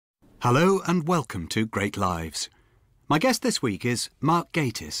Hello and welcome to Great Lives. My guest this week is Mark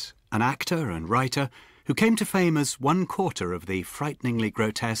Gatiss, an actor and writer who came to fame as one quarter of the frighteningly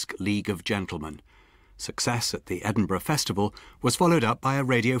grotesque League of Gentlemen. Success at the Edinburgh Festival was followed up by a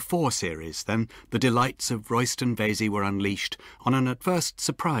Radio 4 series. Then the delights of Royston Vasey were unleashed on an at first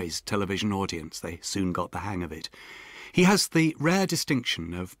surprised television audience. They soon got the hang of it. He has the rare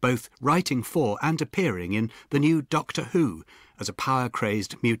distinction of both writing for and appearing in the new Doctor Who as a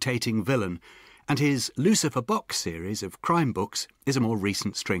power-crazed, mutating villain, and his Lucifer Box series of crime books is a more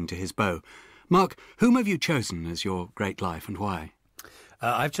recent string to his bow. Mark, whom have you chosen as your great life and why?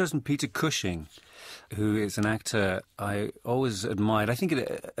 I've chosen Peter Cushing, who is an actor I always admired. I think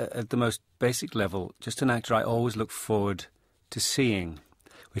at the most basic level, just an actor I always look forward to seeing,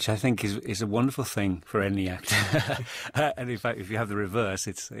 which I think is a wonderful thing for any actor. And in fact, if you have the reverse,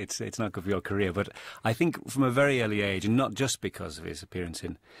 it's not good for your career. But I think from a very early age, and not just because of his appearance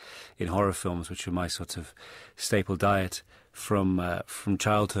in horror films, which were my sort of staple diet from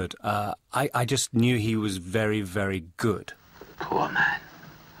childhood, I just knew he was very, very good. Poor man.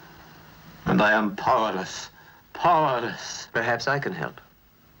 And I am powerless. Powerless. Perhaps I can help.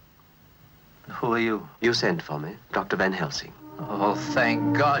 Who are you? You sent for me, Dr. Van Helsing. Oh,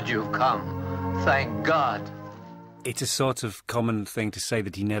 thank God you've come. Thank God. It's a sort of common thing to say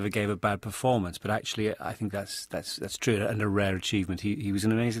that he never gave a bad performance, but actually I think that's true and a rare achievement. He was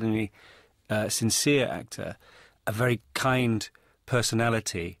an amazingly sincere actor, a very kind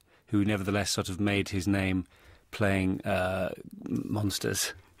personality who nevertheless sort of made his name playing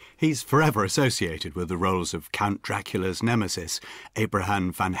monsters. He's forever associated with the roles of Count Dracula's nemesis,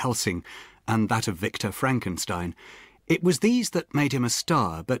 Abraham Van Helsing, and that of Victor Frankenstein. It was these that made him a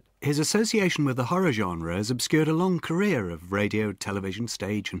star, but his association with the horror genre has obscured a long career of radio, television,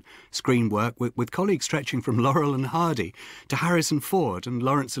 stage and screen work with colleagues stretching from Laurel and Hardy to Harrison Ford and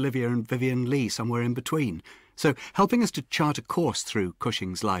Laurence Olivier and Vivien Leigh, somewhere in between. So helping us to chart a course through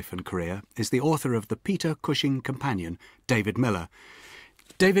Cushing's life and career is the author of the Peter Cushing Companion, David Miller.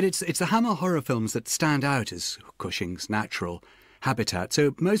 David, it's the Hammer horror films that stand out as Cushing's natural habitat,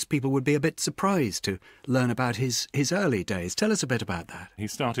 so most people would be a bit surprised to learn about his early days. Tell us a bit about that. He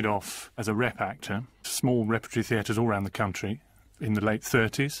started off as a rep actor, small repertory theatres all around the country in the late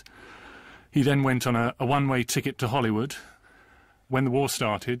 30s. He then went on a one-way ticket to Hollywood. When the war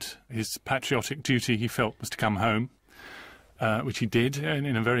started, his patriotic duty, he felt, was to come home, which he did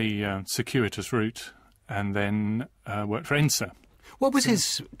in a very circuitous route, and then worked for ENSA. What was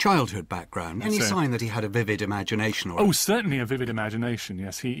his childhood background? Any sign that he had a vivid imagination? Oh, certainly a vivid imagination,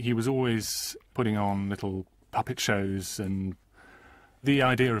 yes. He was always putting on little puppet shows, and the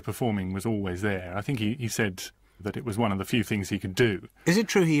idea of performing was always there. I think he said that it was one of the few things he could do. Is it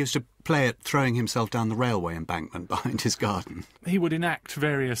true he used to play at throwing himself down the railway embankment behind his garden? He would enact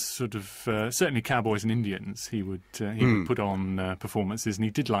various sort of, certainly cowboys and Indians. He would put on performances, and he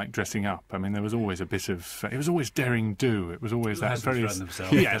did like dressing up. I mean, there was always a bit of, it was always daring do. It was always that very,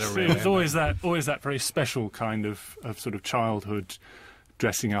 yes, it was always that very special kind of sort of childhood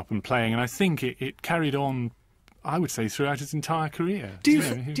dressing up and playing. And I think it carried on, I would say, throughout his entire career. Do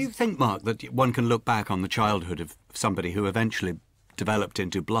you think, Mark, that one can look back on the childhood of somebody who eventually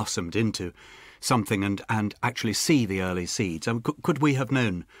blossomed into something and actually see the early seeds? I mean, could we have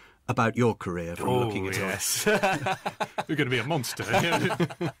known about your career from looking at yes. You're going to be a monster.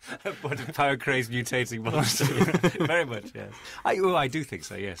 What a power-crazed mutating monster. Very much, yes. I do think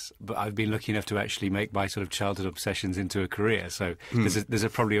so, yes. But I've been lucky enough to actually make my sort of childhood obsessions into a career, so there's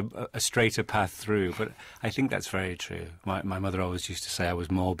probably a straighter path through. But I think that's very true. My mother always used to say I was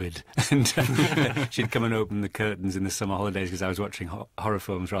morbid, and she'd come and open the curtains in the summer holidays because I was watching horror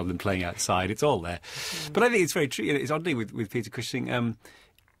films rather than playing outside. It's all there. But I think it's very true. It's oddly with Peter Cushing.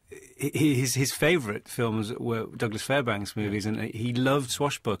 His favourite films were Douglas Fairbanks movies, and he loved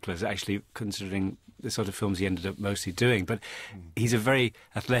swashbucklers, actually, considering the sort of films he ended up mostly doing. But he's a very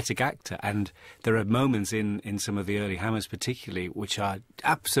athletic actor, and there are moments in some of the early Hammers particularly which are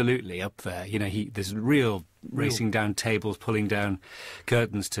absolutely up there. You know, there's real racing down tables, pulling down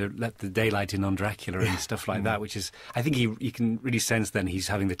curtains to let the daylight in on Dracula and stuff like that, which is, I think you can really sense then he's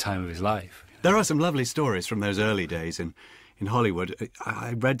having the time of his life. There are some lovely stories from those early days in Hollywood.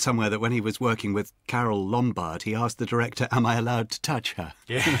 I read somewhere that when he was working with Carole Lombard, he asked the director, "Am I allowed to touch her?"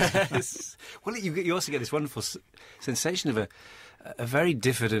 Yes. Well, you also get this wonderful sensation of a very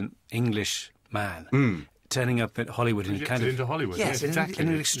diffident English man turning up at Hollywood in kind of into Hollywood. Yes, exactly.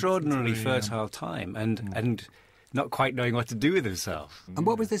 in an extraordinarily fertile time, and not quite knowing what to do with himself. And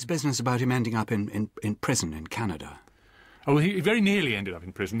what was this business about him ending up in prison in Canada? Oh, he very nearly ended up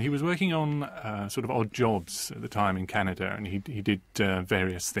in prison. He was working on sort of odd jobs at the time in Canada, and he did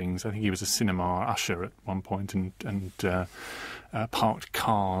various things. I think he was a cinema usher at one point, and parked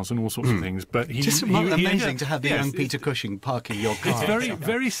cars and all sorts of things. But just amazing to have the young Peter Cushing parking your car. It's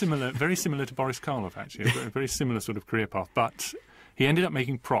very similar to Boris Karloff, actually. A very similar sort of career path. But he ended up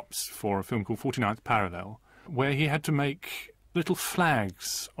making props for a film called 49th Parallel, where he had to make little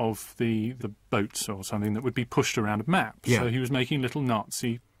flags of the boats or something that would be pushed around a map. Yeah. So he was making little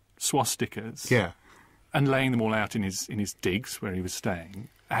Nazi swastikas. Yeah. And laying them all out in his digs where he was staying.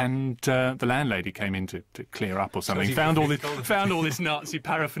 And the landlady came in to clear up or something, found all this Nazi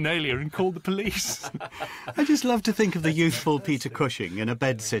paraphernalia and called the police. I just love to think of the youthful Peter Cushing in a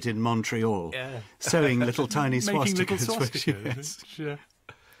bedsit in Montreal, sewing little tiny swastikas. Making little swastikas. Yes.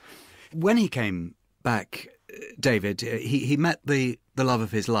 When he came back, David, he met the love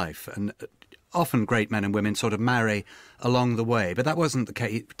of his life, and often great men and women sort of marry along the way, but that wasn't the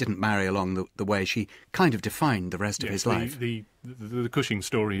case. He didn't marry along the way. She kind of defined the rest of his life. The Cushing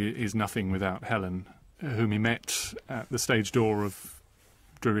story is nothing without Helen, whom he met at the stage door of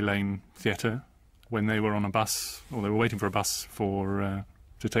Drury Lane Theatre when they were on a bus, or they were waiting for a bus to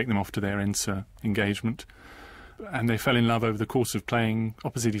take them off to their ENSA engagement. And they fell in love over the course of playing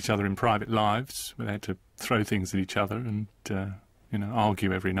opposite each other in private lives, where they had to throw things at each other and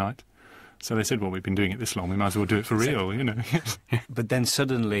argue every night. So they said, well, we've been doing it this long, we might as well do it for real, But then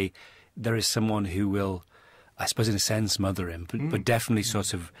suddenly there is someone who will, I suppose in a sense, mother him, but definitely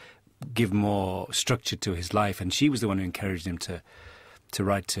sort of give more structure to his life. And she was the one who encouraged him to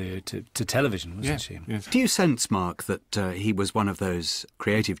write to television, wasn't she? Yes. Do you sense, Mark, that he was one of those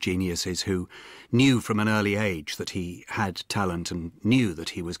creative geniuses who knew from an early age that he had talent and knew that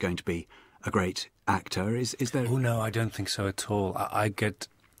he was going to be a great actor? Is there... Oh, no, I don't think so at all. I get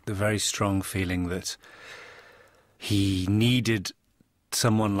the very strong feeling that he needed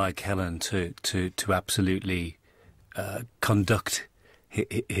someone like Helen to absolutely conduct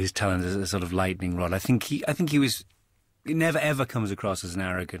his talent as a sort of lightning rod. I think he never ever comes across as an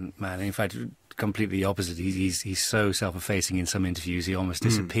arrogant man. In fact, completely the opposite. He's so self-effacing in some interviews he almost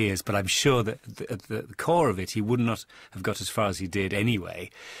disappears. But I'm sure that at the core of it, he would not have got as far as he did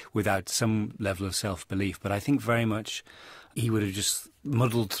anyway without some level of self-belief. But I think very much he would have just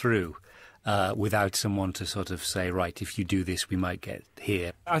muddled through without someone to sort of say, right, if you do this, we might get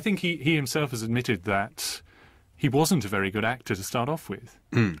here. I think he himself has admitted that he wasn't a very good actor to start off with.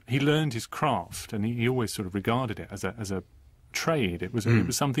 He learned his craft, and he always sort of regarded it as a trade. It was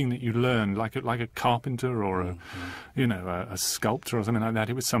something that you learned, like a carpenter or a sculptor or something like that.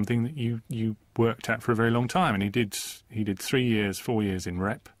 It was something that you worked at for a very long time. And he did 4 years in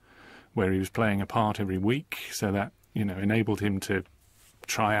rep, where he was playing a part every week, so that enabled him to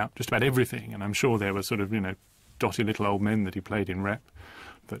try out just about everything. And I'm sure there were sort of dotty little old men that he played in rep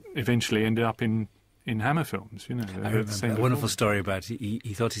that eventually ended up in Hammer films, I remember a wonderful story about he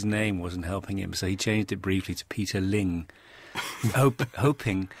thought his name wasn't helping him, so he changed it briefly to Peter Ling,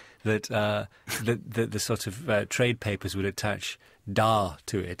 hoping that the sort of trade papers would attach "da"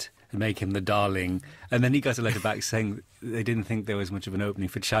 to it and make him the darling. And then he got a letter back saying they didn't think there was much of an opening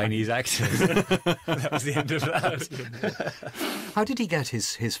for Chinese actors. That was the end of that. How did he get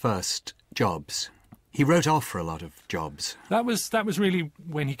his first jobs? He wrote off for a lot of jobs. That was really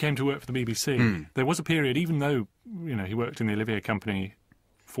when he came to work for the BBC. There was a period, even though he worked in the Olivier Company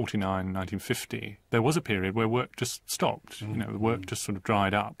 1950, there was a period where work just stopped. The work just sort of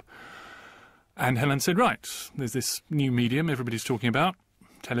dried up. And Helen said, right, there's this new medium everybody's talking about,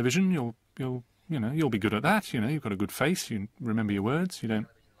 television. You'll be good at that. You've got a good face. You remember your words. You don't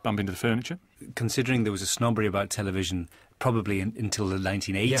bump into the furniture. Considering there was a snobbery about television probably until the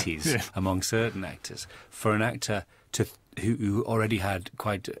 1980s among certain actors, for an actor who already had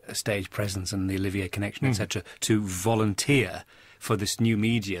quite a stage presence and the Olivier connection, etc., to volunteer for this new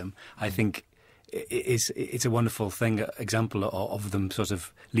medium, I think it's a wonderful example of them sort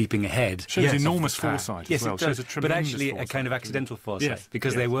of leaping ahead. Shows enormous foresight as well. Yes, it does. But actually a kind of accidental foresight,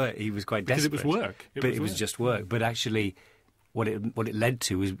 because he was quite desperate. Because it was work. It was just work. But actually what it led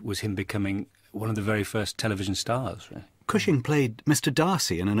to was him becoming one of the very first television stars. Right? Cushing played Mr.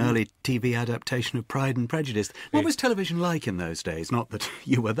 Darcy in an early TV adaptation of Pride and Prejudice. What was television like in those days? Not that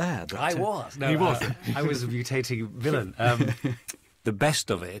you were there, but... I was. No, he was. I was a mutating villain. The best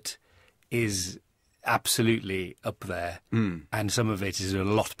of it is absolutely up there, and some of it is a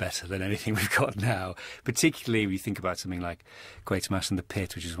lot better than anything we've got now. Particularly if you think about something like Quatermass and the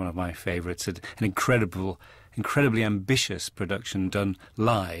Pit, which is one of my favourites, an incredibly ambitious production done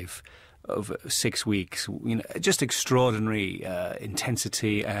live, over 6 weeks, just extraordinary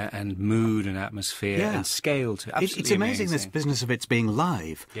intensity and mood and atmosphere and scale to absolutely It's amazing, this business of its being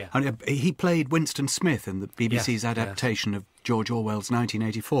live. Yeah. And he played Winston Smith in the BBC's Yes, adaptation of George Orwell's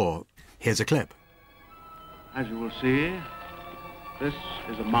 1984. Here's a clip. As you will see, this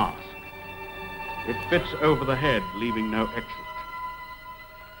is a mask. It fits over the head, leaving no exit.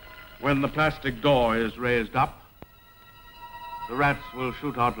 When the plastic door is raised up, the rats will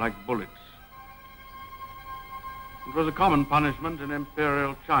shoot out like bullets. It was a common punishment in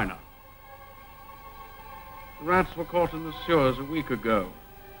Imperial China. The rats were caught in the sewers a week ago.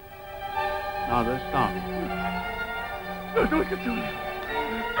 Now they're starving. No, do it to Julia.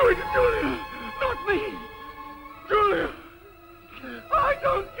 Do it to Julia. Not me. Julia. I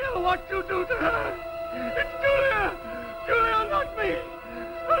don't care what you do to her. It's Julia. Julia, not me.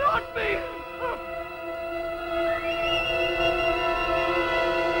 Not me.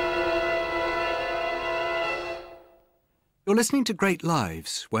 You're listening to Great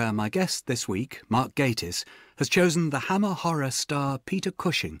Lives, where my guest this week, Mark Gatiss, has chosen the Hammer horror star Peter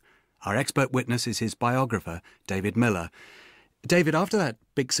Cushing. Our expert witness is his biographer, David Miller. David, after that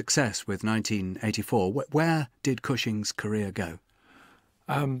big success with 1984, where did Cushing's career go?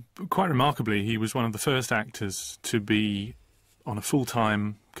 Quite remarkably, he was one of the first actors to be on a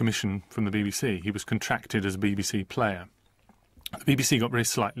full-time commission from the BBC. He was contracted as a BBC player. The BBC got very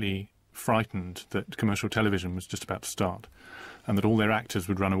slightly frightened that commercial television was just about to start and that all their actors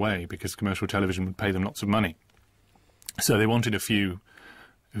would run away because commercial television would pay them lots of money. So they wanted a few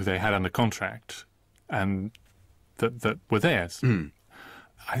who they had under contract and that were theirs. Mm.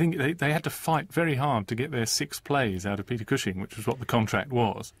 I think they had to fight very hard to get their 6 plays out of Peter Cushing, which was what the contract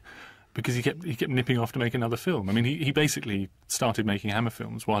was, because he kept nipping off to make another film. I mean, he basically started making Hammer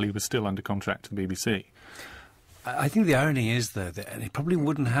films while he was still under contract to the BBC. I think the irony is, though, that, and it probably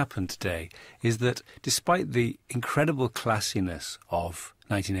wouldn't happen today, is that despite the incredible classiness of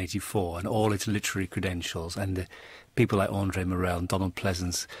 1984 and all its literary credentials, and the people like André Morel and Donald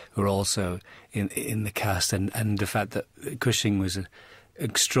Pleasance who are also in the cast, and the fact that Cushing was an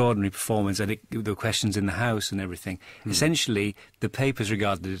extraordinary performance, and there were questions in the house and everything, essentially the papers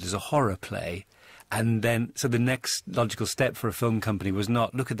regarded it as a horror play. And then, so the next logical step for a film company was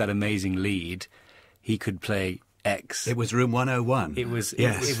not, look at that amazing lead, he could play X. It was Room 101. It was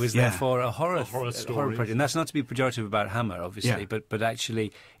yes. therefore a horror story. project. And that's not to be pejorative about Hammer, obviously, but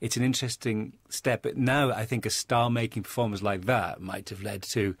actually it's an interesting step. But now I think a star-making performance like that might have led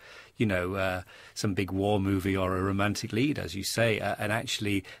to, some big war movie or a romantic lead, as you say. And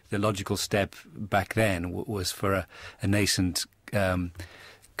actually the logical step back then was for a nascent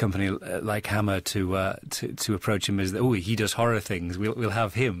company like Hammer to approach him as, he does horror things, we'll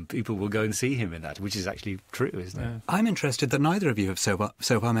have him, people will go and see him in that, which is actually true, isn't it? I'm interested that neither of you have so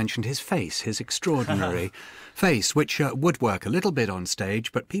far mentioned his face, his extraordinary face, which would work a little bit on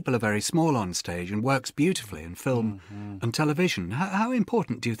stage, but people are very small on stage and works beautifully in film and television. How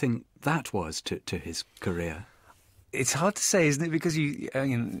important do you think that was to his career? It's hard to say, isn't it, because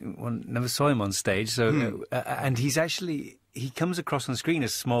one never saw him on stage, so and he's actually... He comes across on screen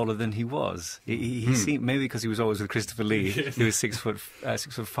as smaller than he was. He seemed, maybe because he was always with Christopher Lee, who was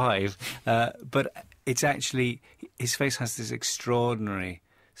 6'5", but it's actually, his face has this extraordinary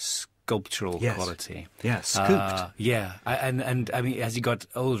sculptural quality. Yeah, scooped. And I mean, as he got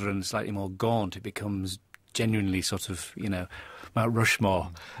older and slightly more gaunt, it becomes genuinely sort of, Mount Rushmore,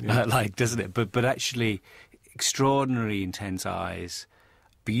 like, doesn't it? But actually, extraordinary intense eyes,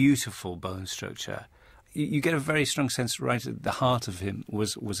 beautiful bone structure. You get a very strong sense right at the heart of him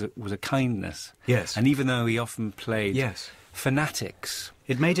was a kindness. Yes. And even though he often played fanatics,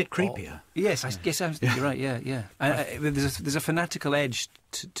 it made it creepier. Yes, you're right. Yeah. There's a fanatical edge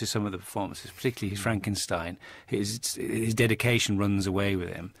to some of the performances, particularly his Frankenstein. His dedication runs away with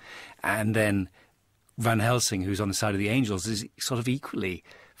him, and then Van Helsing, who's on the side of the angels, is sort of equally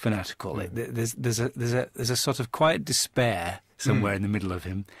fanatical. There's a sort of quiet despair somewhere in the middle of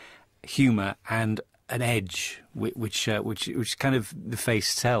him, humour and an edge, which kind of the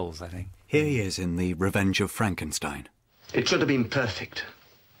face sells, I think. Here he is in The Revenge of Frankenstein. It should have been perfect.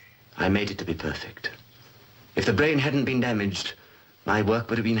 I made it to be perfect. If the brain hadn't been damaged, my work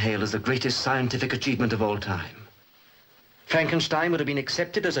would have been hailed as the greatest scientific achievement of all time. Frankenstein would have been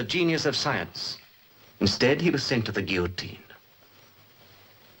accepted as a genius of science. Instead, he was sent to the guillotine.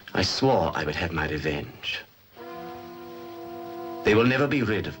 I swore I would have my revenge. They will never be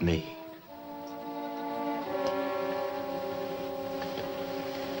rid of me.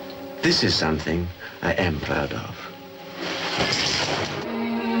 This is something I am proud of.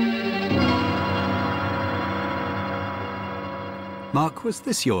 Mark, was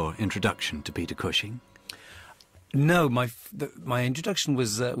this your introduction to Peter Cushing? No, my introduction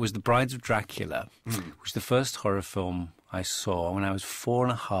was The Brides of Dracula, which was the first horror film I saw when I was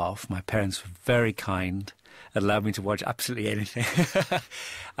 4.5. My parents were very kind, allowed me to watch absolutely anything,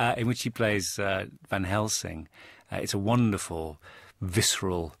 in which he plays Van Helsing. It's a wonderful,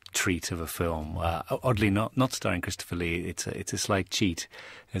 visceral treat of a film. Oddly, not starring Christopher Lee. It's a slight cheat,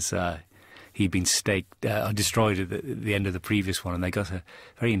 as he'd been destroyed at the end of the previous one, and they got a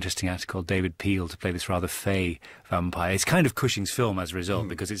very interesting actor called David Peel to play this rather fey vampire. It's kind of Cushing's film as a result,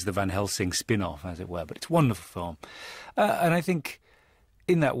 because it's the Van Helsing spin-off, as it were, but it's a wonderful film. And I think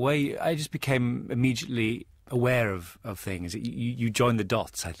in that way, I just became immediately aware of things. You join the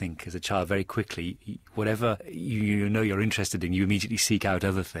dots, I think, as a child very quickly. Whatever you know you're interested in, you immediately seek out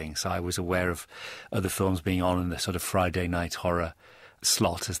other things. So I was aware of other films being on in the sort of Friday night horror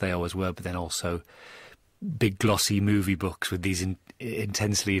slot, as they always were, but then also big glossy movie books with these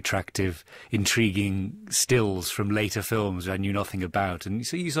intensely attractive, intriguing stills from later films I knew nothing about. And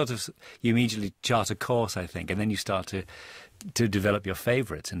so you immediately chart a course, I think, and then you start to develop your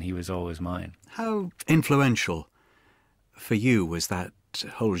favourites, and he was always mine. How influential for you was that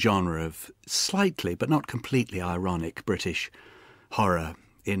whole genre of slightly but not completely ironic British horror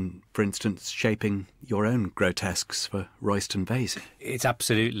in, for instance, shaping your own grotesques for Royston Vasey? It's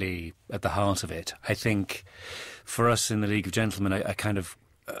absolutely at the heart of it. I think for us in the League of Gentlemen, a kind of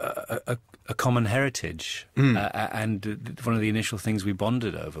a common heritage, and one of the initial things we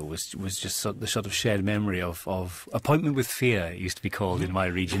bonded over was just the sort of shared memory of Appointment with Fear, it used to be called in my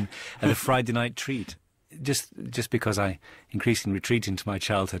region, and a Friday night treat. Just because I increasingly retreat into my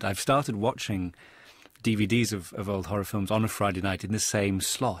childhood, I've started watching DVDs of old horror films on a Friday night in the same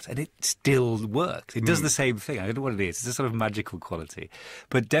slot, and it still works. It does the same thing. I don't know what it is. It's a sort of magical quality.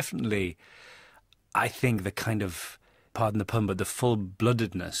 But definitely, I think the kind of, pardon the pun, but the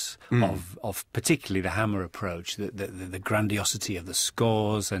full-bloodedness of particularly the Hammer approach, the grandiosity of the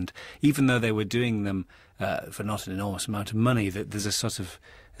scores, and even though they were doing them for not an enormous amount of money, there's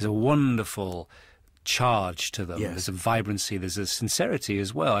a wonderful charge to them. Yes. There's a vibrancy, there's a sincerity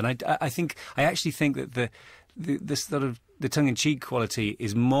as well. And I actually think that the sort of the tongue-in-cheek quality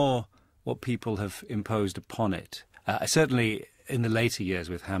is more what people have imposed upon it. Certainly in the later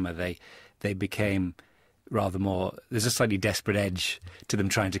years with Hammer, they became rather more, there's a slightly desperate edge to them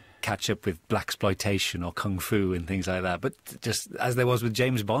trying to catch up with blaxploitation or kung fu and things like that. But just as there was with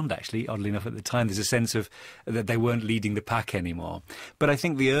James Bond, actually, oddly enough at the time, there's a sense of that they weren't leading the pack anymore. But I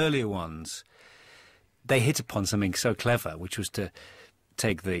think the earlier ones, they hit upon something so clever, which was to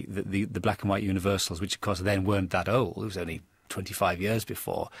take the black and white Universals, which of course then weren't that old. It was only 25 years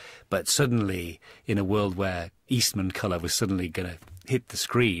before. But suddenly, in a world where Eastman colour was suddenly going to hit the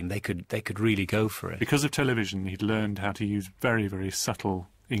screen, they could really go for it. Because of television, he'd learned how to use very, very subtle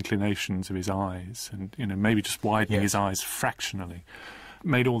inclinations of his eyes, and maybe just widening his eyes fractionally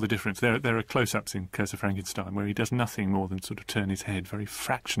made all the difference. There are close-ups in Curse of Frankenstein where he does nothing more than sort of turn his head very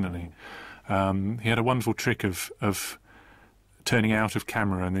fractionally. He had a wonderful trick of turning out of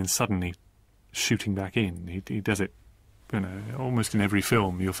camera and then suddenly shooting back in. He does it, almost in every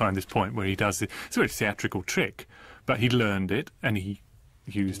film. You'll find this point where he does it. It's a very theatrical trick, but he learned it and he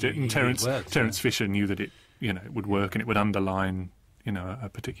used it. And Terence Fisher knew that it would work and it would underline a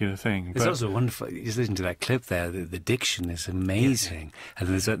particular thing. It's also wonderful. Just listen to that clip there. The diction is amazing, and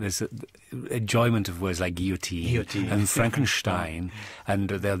there's a enjoyment of words like guillotine and Frankenstein, and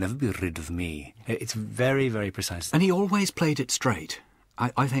they'll never be rid of me. It's very, very precise. And he always played it straight.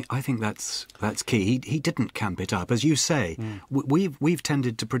 I think that's key. He didn't camp it up, as you say. We've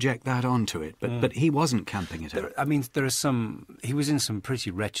tended to project that onto it, but he wasn't camping it up. I mean, he was in some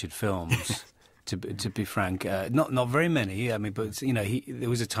pretty wretched films. To be frank, not very many. I mean, but there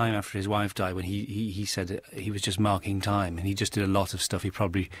was a time after his wife died when he said he was just marking time, and he just did a lot of stuff he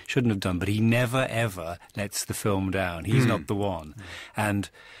probably shouldn't have done. But he never ever lets the film down. He's not the one. And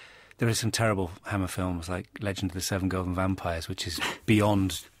there are some terrible Hammer films like Legend of the Seven Golden Vampires, which is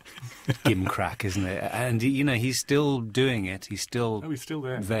beyond gimcrack, isn't it? And he's still doing it. He's still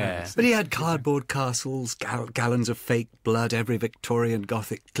there. But he had cardboard castles, gallons of fake blood, every Victorian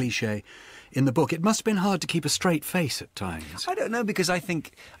Gothic cliché in the book. It must have been hard to keep a straight face at times. I don't know, because I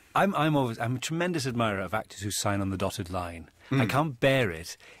think I'm a tremendous admirer of actors who sign on the dotted line. I can't bear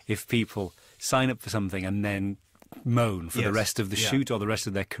it if people sign up for something and then moan for the rest of the shoot or the rest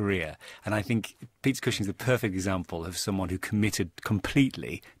of their career. And I think Peter Cushing's the perfect example of someone who committed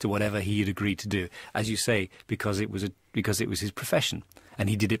completely to whatever he had agreed to do, as you say, because it was his profession, and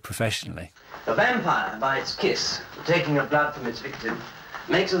he did it professionally. A vampire, by its kiss, taking of blood from its victim,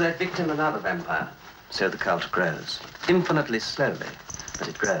 makes of that victim another vampire. So the cult grows. Infinitely slowly, but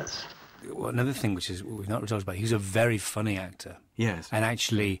it grows. Well, another thing which is we've not talked about, he's a very funny actor. Yes. And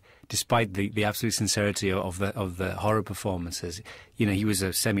actually, despite the absolute sincerity of the horror performances, you know, he was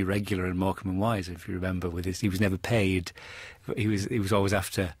a semi-regular in Morecambe and Wise, if you remember, with his, he was never paid. He was always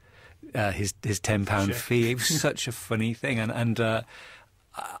after his £10 fee. It was such a funny thing. And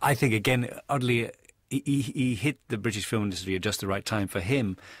I think, again, oddly, he hit the British film industry at just the right time for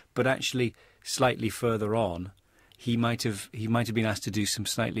him, but actually slightly further on, he might have been asked to do some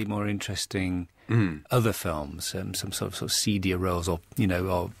slightly more interesting other films, some sort of seedier roles, or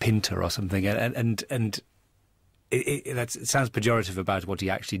or Pinter or something. And it sounds pejorative about what he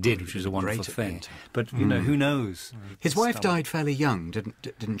actually did, which was a wonderful thing. Pinter. But who knows? His wife died fairly young,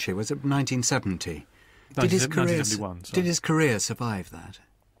 didn't she? Was it 1970? Did his career survive that?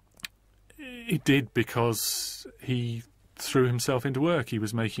 It did, because he threw himself into work. He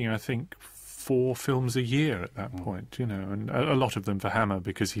was making, I think, 4 films a year at that point, and a lot of them for Hammer,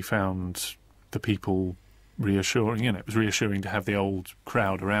 because he found the people reassuring. It was reassuring to have the old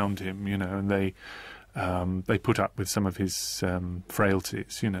crowd around him, and they put up with some of his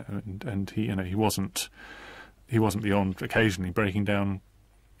frailties, and he wasn't beyond occasionally breaking down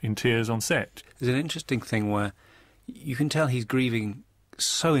in tears on set. There's an interesting thing where you can tell he's grieving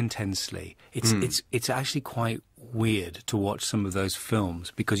so intensely. It's actually quite weird to watch some of those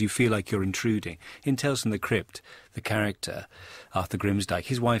films, because you feel like you're intruding. In Tales from the Crypt, the character, Arthur Grimsdyke,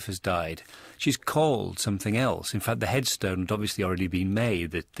 his wife has died. She's called something else. In fact, the headstone had obviously already been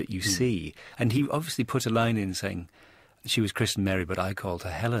made that you see. And he obviously put a line in saying, she was christened Mary, but I called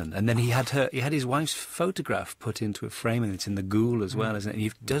her Helen. And then he had his wife's photograph put into a frame, and it's in the Ghoul as well, isn't it? And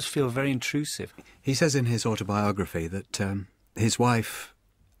it does feel very intrusive. He says in his autobiography that his wife,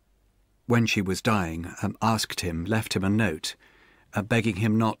 when she was dying, left him a note begging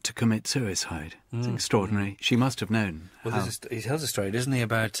him not to commit suicide. It's extraordinary. She must have known. Well, he tells a story, doesn't he,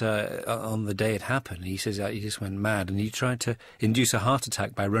 about on the day it happened. He says he just went mad, and he tried to induce a heart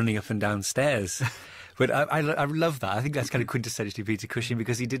attack by running up and down stairs. But I love that. I think that's kind of quintessentially Peter Cushing,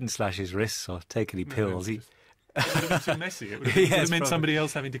 because he didn't slash his wrists or take any pills. It would have been too messy. It would have meant somebody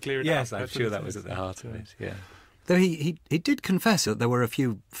else having to clear it up. Yes, I'm sure that was at the heart of it, yeah. Though he did confess that there were a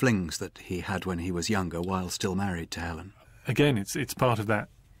few flings that he had when he was younger, while still married to Helen. Again, it's part of that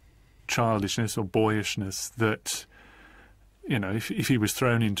childishness or boyishness that, if he was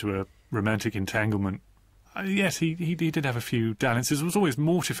thrown into a romantic entanglement, yes, he did have a few dalliances. Was always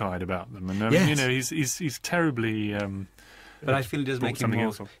mortified about them, and he's terribly. But I feel it does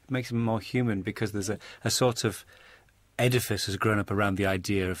makes him more human, because there's a sort of edifice has grown up around the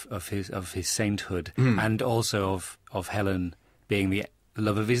idea of his sainthood, and also of Helen being the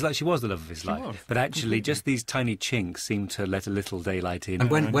love of his life. She was the love of his life. But actually, just these tiny chinks seemed to let a little daylight in. And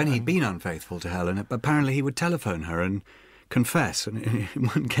when he'd been unfaithful to Helen, apparently he would telephone her and confess. And in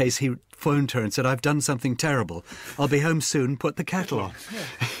one case, he phoned her and said, "I've done something terrible. I'll be home soon. Put the kettle on."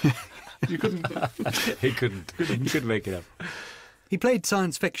 You couldn't. He couldn't. He couldn't make it up. He played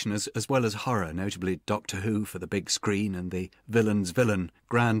science fiction as well as horror, notably Doctor Who for the big screen, and the villain's villain,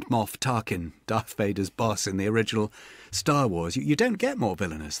 Grand Moff Tarkin, Darth Vader's boss in the original Star Wars. You don't get more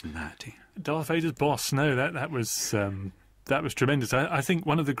villainous than that, do you? Darth Vader's boss, no, that was tremendous. I think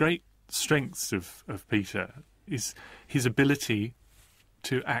one of the great strengths of Peter is his ability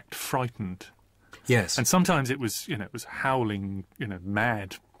to act frightened. Yes. And sometimes it was howling,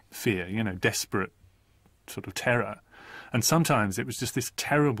 mad fear, desperate sort of terror. And sometimes it was just this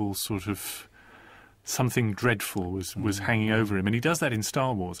terrible sort of something dreadful was hanging over him. And he does that in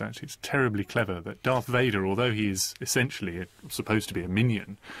Star Wars, actually. It's terribly clever that Darth Vader, although he is essentially supposed to be a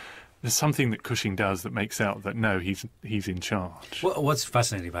minion, there's something that Cushing does that makes out that, no, he's in charge. Well, what's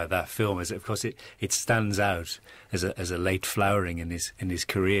fascinating about that film is that, of course, it stands out as a late flowering in his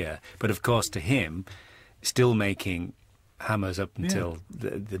career. But, of course, to him, still making Hammers up until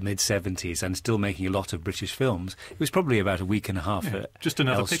the mid-70s, and still making a lot of British films. It was probably about a week and a half at just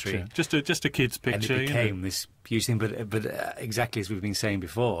another Elstree. picture, just a kid's picture. And it became this huge thing. But exactly as we've been saying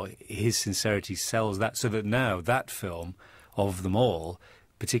before, his sincerity sells that, so that now that film, of them all,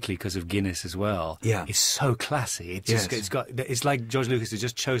 particularly because of Guinness as well, is so classy. It's like George Lucas has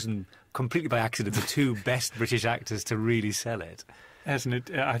just chosen completely by accident the two best British actors to really sell it. Hasn't it?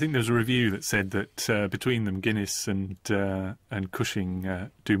 I think there was a review that said that between them, Guinness and Cushing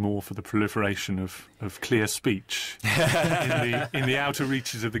do more for the proliferation of clear speech in the outer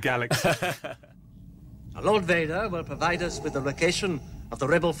reaches of the galaxy. Lord Vader will provide us with the location of the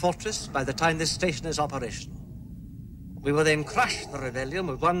rebel fortress by the time this station is operational. We will then crush the rebellion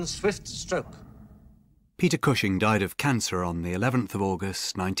with one swift stroke. Peter Cushing died of cancer on the 11th of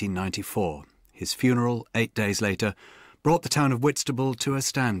August 1994. his funeral 8 days later brought the town of Whitstable to a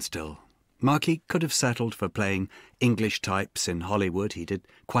standstill. Marky could have settled for playing English types in Hollywood. He did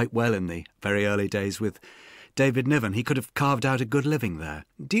quite well in the very early days with David Niven. He could have carved out a good living there.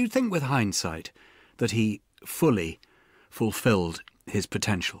 Do you think, with hindsight, that he fully fulfilled his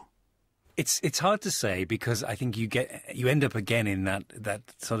potential? It's hard to say, because I think you end up again in that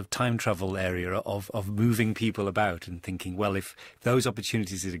sort of time travel area of moving people about and thinking, well, if those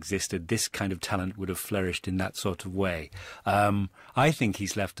opportunities had existed, this kind of talent would have flourished in that sort of way. I think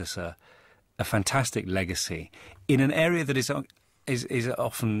he's left us a fantastic legacy in an area that is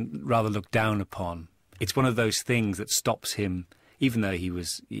often rather looked down upon. It's one of those things that stops him, even though he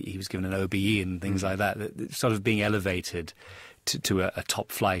was given an OBE and things like that, sort of being elevated to a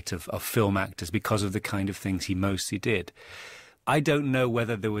top flight of film actors because of the kind of things he mostly did. I don't know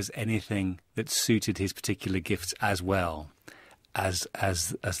whether there was anything that suited his particular gifts as well as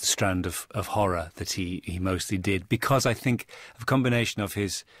the strand of horror that he mostly did, because I think a combination of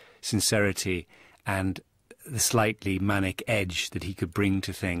his sincerity and the slightly manic edge that he could bring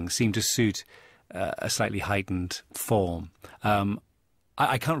to things seemed to suit a slightly heightened form.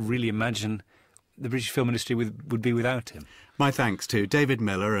 I can't really imagine the British film industry would be without him. My thanks to David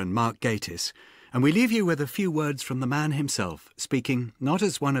Miller and Mark Gatiss. And we leave you with a few words from the man himself, speaking not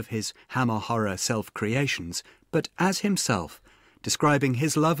as one of his Hammer horror self-creations, but as himself, describing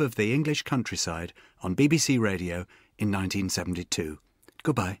his love of the English countryside on BBC Radio in 1972.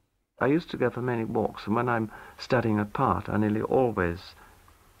 Goodbye. I used to go for many walks, and when I'm studying a part, I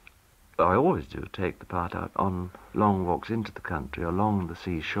always do take the part out on long walks into the country, along the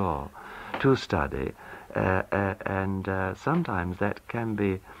seashore, to study, and sometimes that can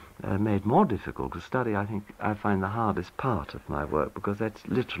be made more difficult to study. I think I find the hardest part of my work, because that's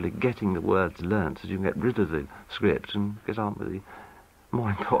literally getting the words learnt so you can get rid of the script and get on with the more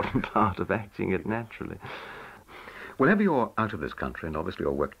important part of acting it naturally. Whenever you're out of this country, and obviously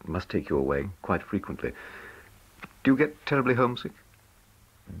your work must take you away quite frequently, do you get terribly homesick?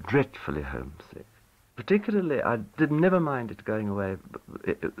 Dreadfully homesick. Particularly, I did never mind it going away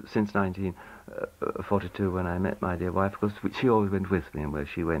since 1942 when I met my dear wife, because she always went with me, and where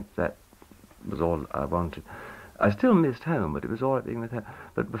she went, that was all I wanted. I still missed home, but it was all right being with her.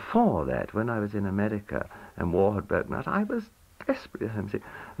 But before that, when I was in America and war had broken out, I was desperately homesick.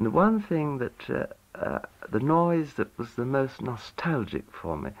 And the one thing that, the noise that was the most nostalgic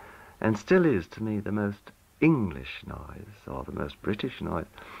for me, and still is to me the most English noise, or the most British noise,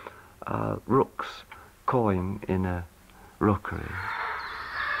 are rooks cawing in a rookery.